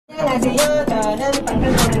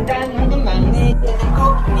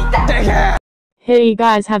Hey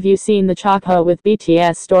guys, have you seen the Chakho with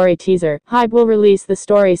BTS story teaser? HYBE will release the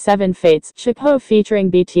story 7 Fates, Chakho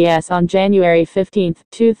featuring BTS on January 15,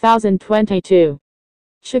 2022.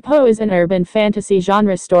 Chakho is an urban fantasy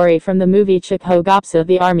genre story from the movie Chakho Gopsa,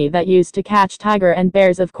 the army that used to catch tiger and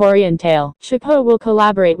bears of Korean tale. Chakho will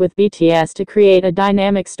collaborate with BTS to create a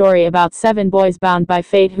dynamic story about 7 boys bound by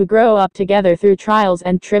fate who grow up together through trials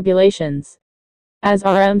and tribulations. As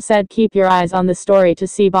RM said, keep your eyes on the story to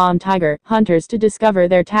see bomb tiger hunters to discover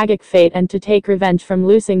their tragic fate and to take revenge from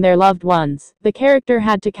losing their loved ones. The character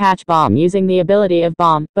had to catch bomb using the ability of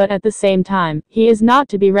bomb, but at the same time, he is not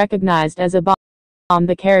to be recognized as a bomb.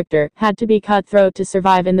 The character had to be cutthroat to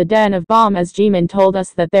survive in the den of bomb, as Jimin told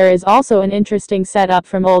us that there is also an interesting setup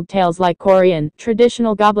from old tales like Korean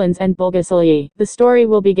traditional goblins and Bulgasilyi. The story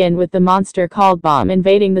will begin with the monster called Bomb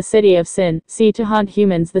invading the city of Sin Sea to hunt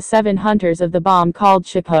humans. The 7 hunters of the bomb called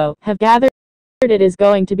Chakho have gathered. It is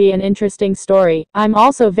going to be an interesting story. I'm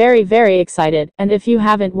also very excited, and if you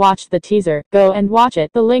haven't watched the teaser, go and watch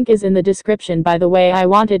it. The link is in the description. By the way, I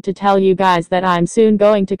wanted to tell you guys that I'm soon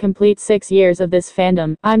going to complete 6 years of this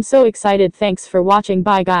fandom. I'm so excited. Thanks for watching.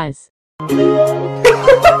 Bye guys.